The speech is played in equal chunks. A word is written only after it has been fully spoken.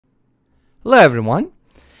Hello everyone.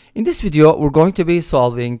 In this video we're going to be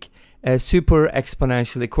solving a super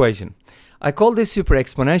exponential equation. I call this super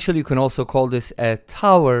exponential. You can also call this a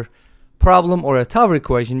tower problem or a tower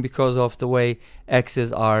equation because of the way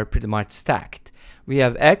x's are pretty much stacked. We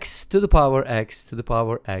have x to the power x to the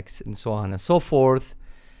power x and so on and so forth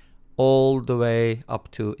all the way up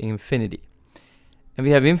to infinity. And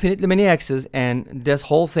we have infinitely many x's, and this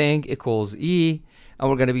whole thing equals e, and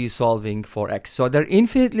we're going to be solving for x. So there are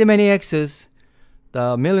infinitely many x's.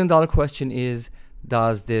 The million-dollar question is,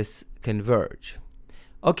 does this converge?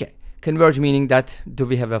 Okay, converge meaning that do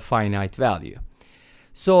we have a finite value?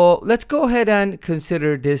 So let's go ahead and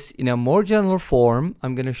consider this in a more general form.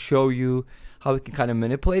 I'm going to show you how we can kind of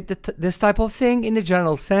manipulate this type of thing in the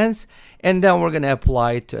general sense, and then we're going to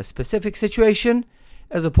apply it to a specific situation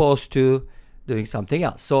as opposed to doing something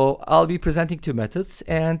else. So I'll be presenting two methods,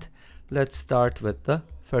 and let's start with the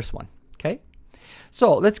first one. Okay,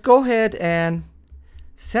 so let's go ahead and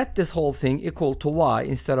set this whole thing equal to y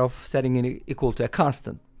instead of setting it equal to a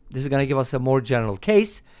constant. This is going to give us a more general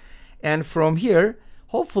case, and from here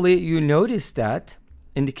hopefully you notice that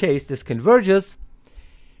in the case this converges,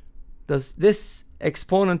 this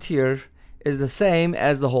exponent here is the same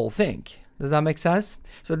as the whole thing. Does that make sense?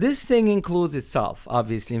 So this thing includes itself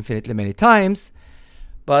obviously infinitely many times,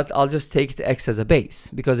 but I'll just take the x as a base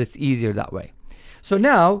because it's easier that way. So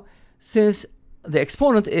now, since the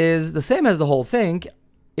exponent is the same as the whole thing,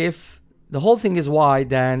 if the whole thing is y,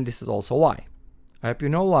 then this is also y. I hope you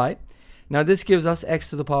know why. Now this gives us x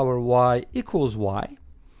to the power y equals y.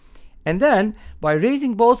 And then by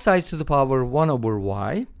raising both sides to the power 1 over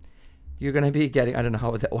y, you're going to be getting, I don't know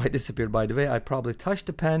how that y disappeared, by the way. I probably touched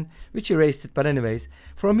the pen, which erased it. But anyways,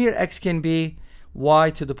 from here, x can be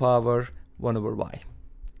y to the power 1 over y.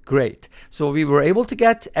 Great. So we were able to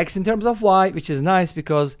get x in terms of y, which is nice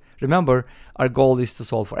because remember, our goal is to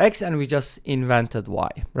solve for x, and we just invented y,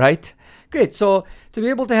 right? Great. So to be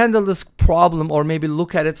able to handle this problem, or maybe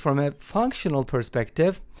look at it from a functional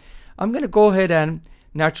perspective, I'm going to go ahead and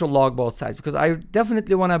natural log both sides because I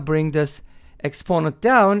definitely want to bring this exponent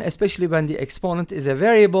down, especially when the exponent is a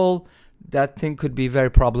variable. That thing could be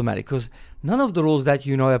very problematic because none of the rules that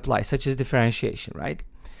you know apply, such as differentiation, right?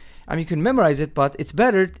 I mean, you can memorize it, but it's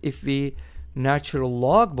better if we natural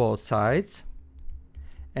log both sides.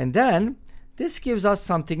 And then this gives us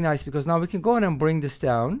something nice because now we can go ahead and bring this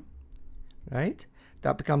down, right?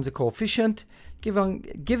 That becomes a coefficient,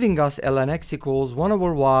 giving us ln x equals 1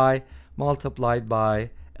 over y multiplied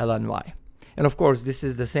by ln y. And of course, this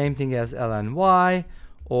is the same thing as ln y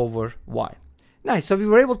over y. Nice. So we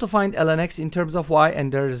were able to find ln x in terms of y,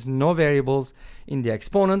 and there's no variables in the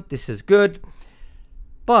exponent. This is good.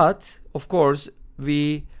 But of course,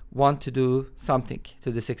 we want to do something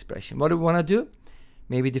to this expression. What do we want to do?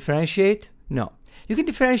 Maybe differentiate? No. You can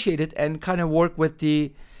differentiate it and kind of work with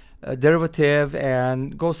the derivative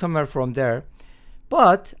and go somewhere from there.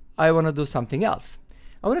 But I want to do something else.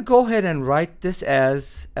 I want to go ahead and write this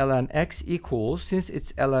as ln x equals, since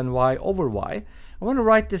it's ln y over y, I want to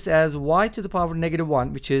write this as y to the power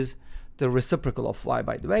 -1, which is the reciprocal of y,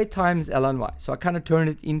 by the way, times ln y. So I kind of turn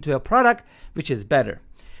it into a product, which is better.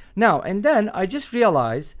 Now, and then I just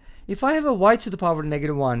realized if I have a y to the power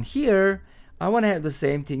 -1 here, I want to have the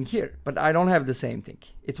same thing here, but I don't have the same thing.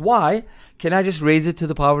 It's y. Can I just raise it to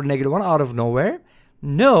the power -1 out of nowhere?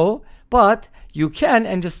 No, but you can,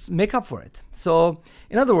 and just make up for it. So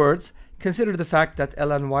in other words, consider the fact that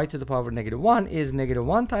ln y to the power -1 is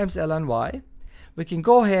 -1 times ln y. We can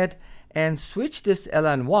go ahead and switch this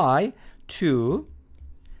ln y to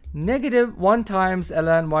 -1 times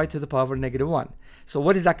ln y to the power -1. So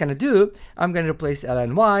what is that going to do? I'm going to replace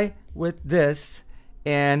ln y with this,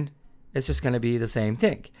 and it's just going to be the same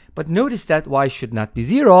thing. But notice that y should not be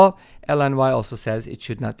 0. ln y also says it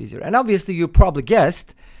should not be 0. And obviously you probably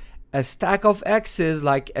guessed, a stack of x's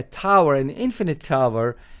like a tower, an infinite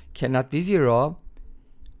tower, cannot be 0.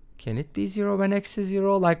 Can it be 0 when x is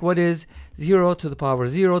 0? Like, what is 0 to the power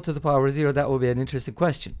 0 to the power 0? That would be an interesting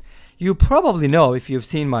question. You probably know, if you've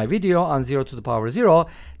seen my video on 0 to the power 0,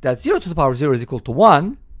 that 0 to the power 0 is equal to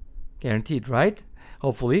 1. Guaranteed, right?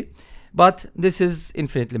 Hopefully. But this is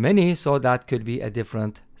infinitely many, so that could be a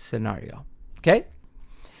different scenario. Okay?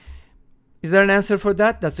 Is there an answer for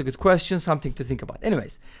that? That's a good question, something to think about.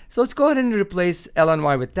 Anyways, so let's go ahead and replace ln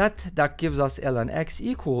y with that. That gives us ln x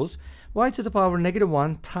equals y to the power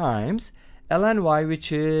 -1 times ln y,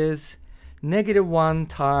 which is -1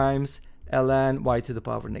 times ln y to the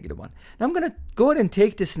power -1. Now I'm going to go ahead and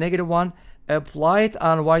take this -1, apply it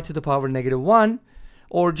on y to the power -1,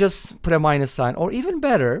 or just put a minus sign, or even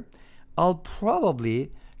better, I'll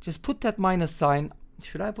probably just put that minus sign.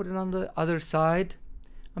 Should I put it on the other side?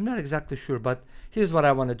 I'm not exactly sure, but here's what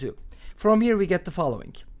I want to do. From here we get the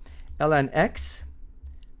following. ln x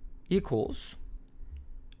equals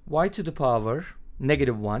y to the power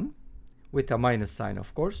 -1 with a minus sign,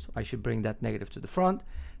 of course. I should bring that negative to the front,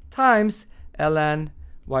 times ln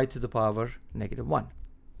y to the power -1.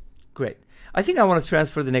 Great. I think I want to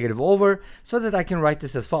transfer the negative over so that I can write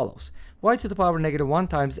this as follows. Y to the power -1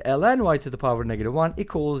 times ln y to the power -1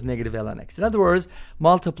 equals negative ln x. In other words,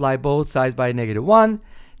 multiply both sides by -1.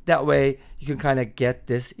 That way you can kind of get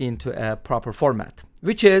this into a proper format,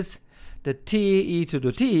 which is the t e to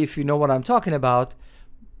the t. If you know what I'm talking about,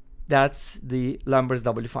 that's the Lambert's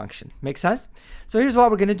W function. Make sense? So here's what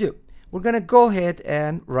we're going to do. We're going to go ahead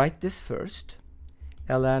and write this first.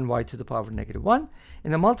 ln y to the power -1,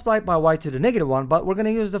 and then multiply it by y to the -1, but we're going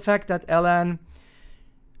to use the fact that ln,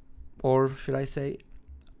 or should I say,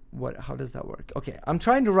 how does that work? Okay, I'm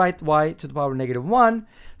trying to write y to the power -1,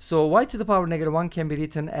 so y to the power -1 can be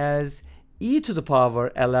written as e to the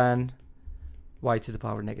power ln y to the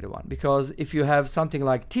power -1, because if you have something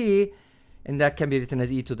like t, and that can be written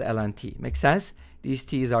as e to the ln t. Makes sense? These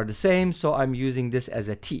t's are the same, so I'm using this as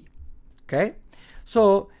a t. Okay?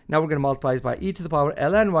 So now we're going to multiply it by e to the power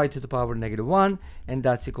ln y to the power -1, and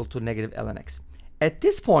that's equal to negative ln x. At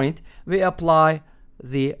this point, we apply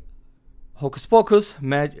the hocus pocus,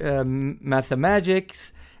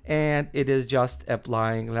 mathemagics, and it is just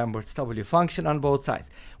applying Lambert's W function on both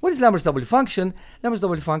sides. What is Lambert's W function? Lambert's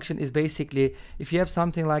W function is basically, if you have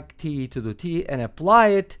something like t to the t and apply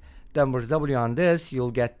it, Lambert's W on this,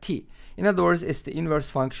 you'll get t. In other words, it's the inverse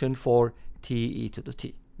function for t e to the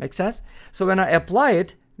t. Make sense? So when I apply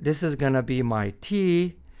it, this is going to be my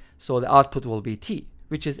t, so the output will be t,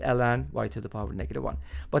 which is ln y to the power -1.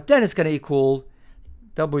 But then it's going to equal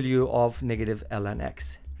w of negative ln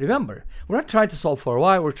x. Remember, we're not trying to solve for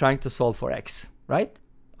y, we're trying to solve for x, right?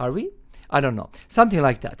 Are we? I don't know. Something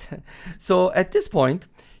like that. So at this point,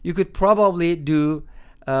 you could probably do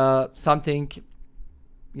something,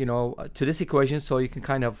 you know, to this equation, so you can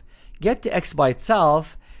kind of get the x by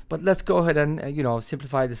itself. But let's go ahead and, you know,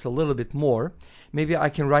 simplify this a little bit more. Maybe I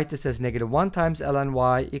can write this as -1 times ln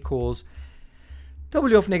y equals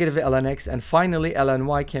w of negative ln x, and finally ln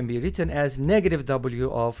y can be written as negative w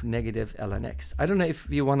of negative ln x. I don't know if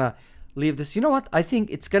you want to leave this. You know what? I think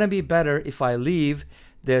it's going to be better if I leave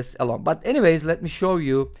this alone. But anyways, let me show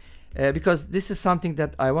you, because this is something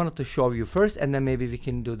that I wanted to show you first, and then maybe we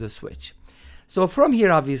can do the switch. So from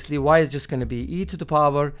here, obviously, y is just going to be e to the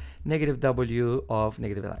power negative w of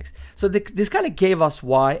negative ln x. So this kind of gave us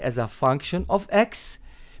y as a function of x,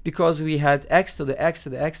 because we had x to the x to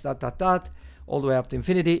the x dot dot dot all the way up to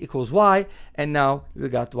infinity equals y, and now we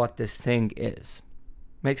got what this thing is.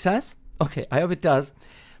 Make sense? Okay, I hope it does.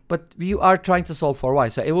 But we are trying to solve for y,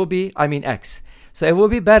 so it will be, I mean x. So it will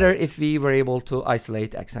be better if we were able to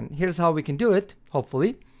isolate x, and here's how we can do it,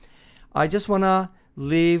 hopefully. I just want to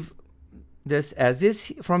leave this as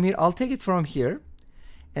is from here. I'll take it from here,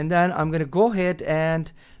 and then I'm going to go ahead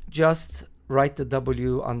and just write the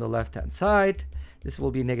w on the left hand side. This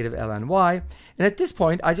will be negative ln y, and at this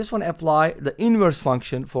point I just want to apply the inverse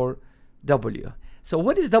function for w. So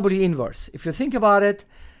what is w inverse? If you think about it,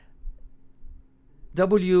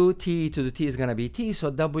 w t to the t is going to be t,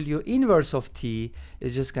 so w inverse of t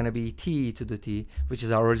is just going to be t to the t, which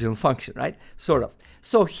is our original function, right? Sort of.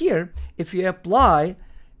 So here, if you apply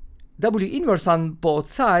w inverse on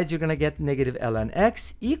both sides, you're going to get negative ln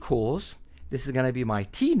x equals, this is going to be my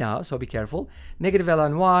t now, so be careful, negative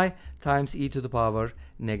ln y times e to the power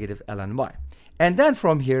negative ln y. And then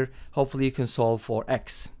from here, hopefully you can solve for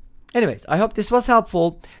x. Anyways, I hope this was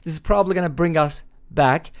helpful. This is probably going to bring us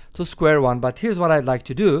back to square one, but here's what I'd like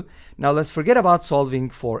to do. Now let's forget about solving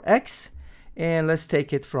for x, and let's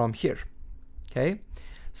take it from here. Okay,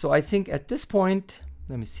 so I think at this point,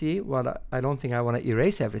 let me see, what I don't think I want to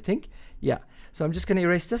erase everything. Yeah, so I'm just going to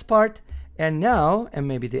erase this part, and now, and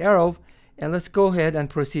maybe the arrow, and let's go ahead and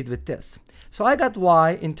proceed with this. So I got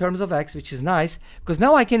y in terms of x, which is nice, because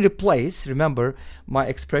now I can replace, remember, my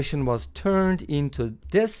expression was turned into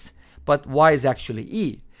this, but y is actually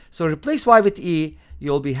e. So replace y with e,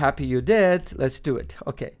 you'll be happy you did. Let's do it.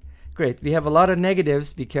 Okay, great. We have a lot of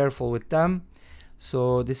negatives, be careful with them.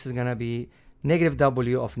 So this is going to be negative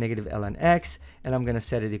w of negative ln x, and I'm going to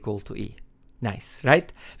set it equal to e. Nice,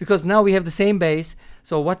 right? Because now we have the same base.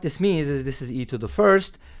 So what this means is this is e to the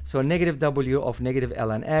first. So negative w of negative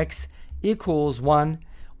ln x equals 1,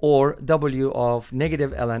 or w of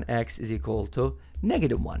negative ln x is equal to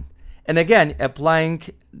negative 1. And again, applying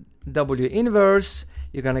w inverse,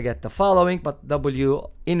 you're going to get the following, but W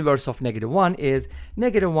inverse of -1 is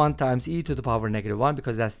 -1 times e to the power -1,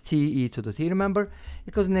 because that's t e to the t, remember,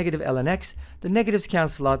 equals -ln x. The negatives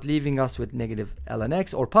cancel out, leaving us with -ln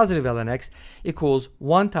x, or positive ln x, equals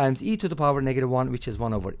 1 times e to the power -1, which is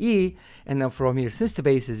 1 over e. And then from here, since the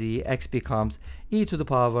base is e, x becomes e to the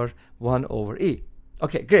power 1 over e.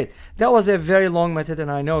 Okay, great. That was a very long method, and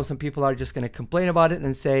I know some people are just going to complain about it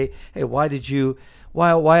and say, hey, why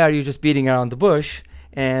are you just beating around the bush?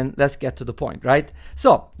 And let's get to the point, right?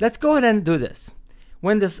 So let's go ahead and do this.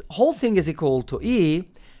 When this whole thing is equal to e,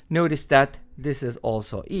 notice that this is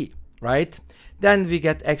also e, right? Then we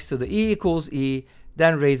get x to the e equals e,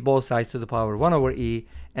 then raise both sides to the power 1 over e,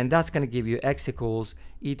 and that's going to give you x equals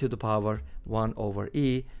e to the power 1 over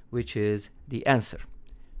e, which is the answer.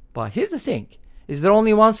 But here's the thing. Is there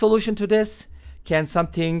only one solution to this? Can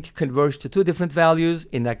something converge to two different values?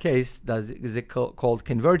 In that case, is it called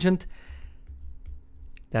convergent?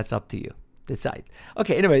 That's up to you. Decide.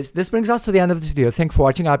 Okay, anyways, this brings us to the end of this video. Thanks for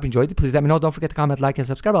watching. I hope you enjoyed it. Please let me know. Don't forget to comment, like, and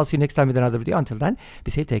subscribe. I'll see you next time with another video. Until then,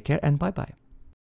 be safe, take care, and bye-bye.